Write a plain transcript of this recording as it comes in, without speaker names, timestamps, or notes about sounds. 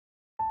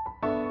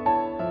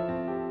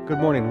Good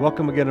morning.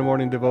 Welcome again to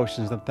Morning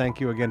Devotions, and thank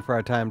you again for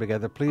our time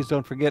together. Please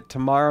don't forget,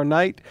 tomorrow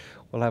night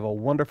we'll have a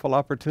wonderful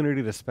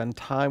opportunity to spend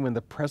time in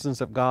the presence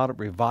of God at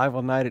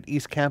Revival Night at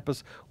East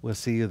Campus. We'll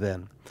see you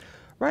then.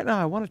 Right now,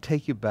 I want to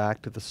take you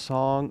back to the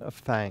song of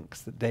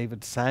thanks that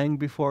David sang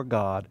before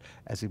God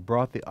as he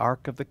brought the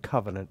Ark of the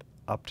Covenant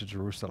up to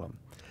Jerusalem.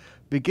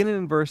 Beginning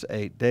in verse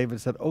 8, David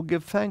said, "Oh,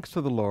 give thanks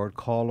to the Lord,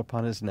 call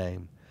upon his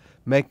name.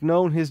 Make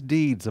known his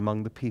deeds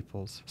among the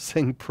peoples.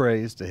 Sing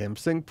praise to him,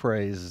 sing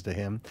praises to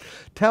him.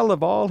 Tell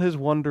of all his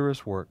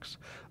wondrous works.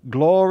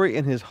 Glory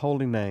in his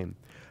holy name.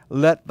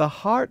 Let the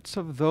hearts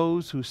of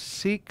those who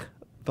seek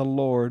the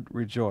Lord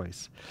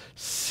rejoice.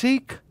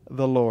 Seek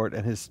the Lord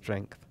and his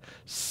strength.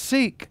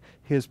 Seek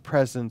his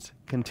presence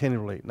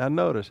continually." Now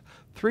notice,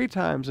 3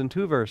 times in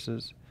 2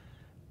 verses,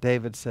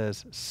 David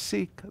says,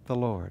 seek the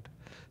Lord.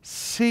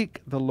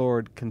 Seek the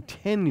Lord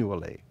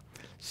continually.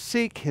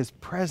 Seek his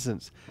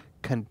presence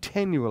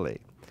continually.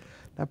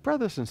 Now,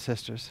 brothers and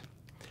sisters,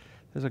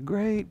 there's a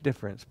great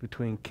difference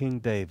between King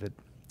David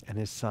and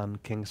his son,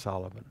 King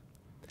Solomon.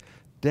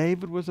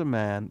 David was a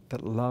man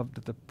that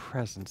loved the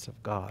presence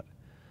of God.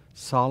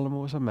 Solomon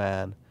was a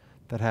man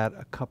that had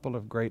a couple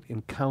of great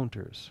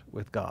encounters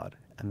with God,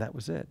 and that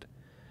was it.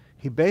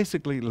 He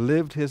basically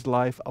lived his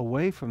life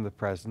away from the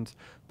presence,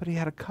 but he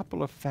had a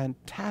couple of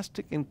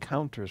fantastic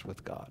encounters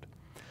with God.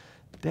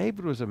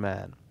 David was a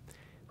man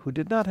who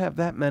did not have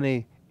that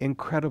many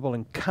incredible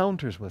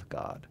encounters with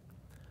God,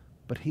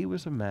 but he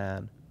was a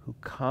man who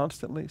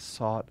constantly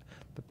sought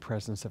the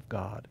presence of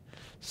God.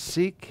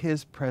 Seek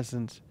his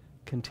presence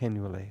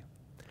continually.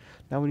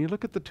 Now, when you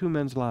look at the 2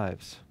 men's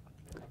lives,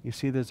 you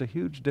see there's a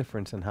huge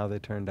difference in how they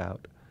turned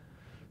out.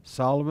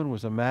 Solomon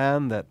was a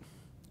man that,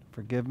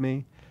 forgive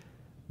me,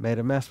 made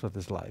a mess with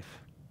his life.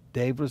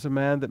 David was a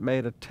man that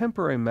made a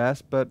temporary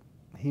mess, but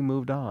he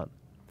moved on.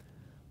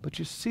 But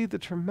you see the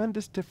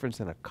tremendous difference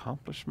in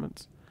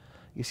accomplishments.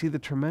 You see the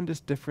tremendous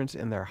difference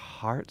in their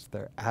hearts,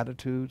 their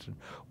attitudes, and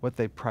what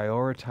they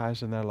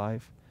prioritize in their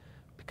life.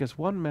 Because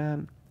one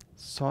man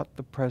sought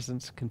the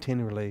presence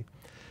continually,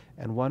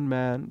 and one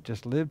man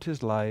just lived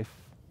his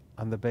life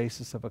on the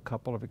basis of a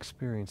couple of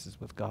experiences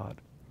with God.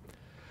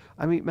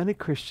 I meet many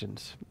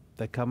Christians.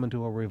 They come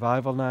into a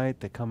revival night,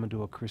 they come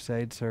into a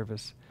crusade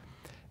service,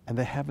 and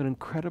they have an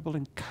incredible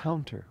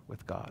encounter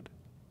with God.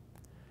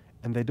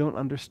 And they don't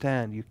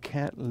understand you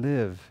can't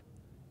live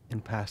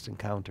in past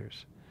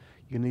encounters.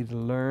 You need to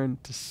learn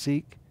to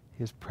seek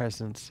his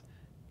presence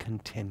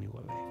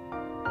continually.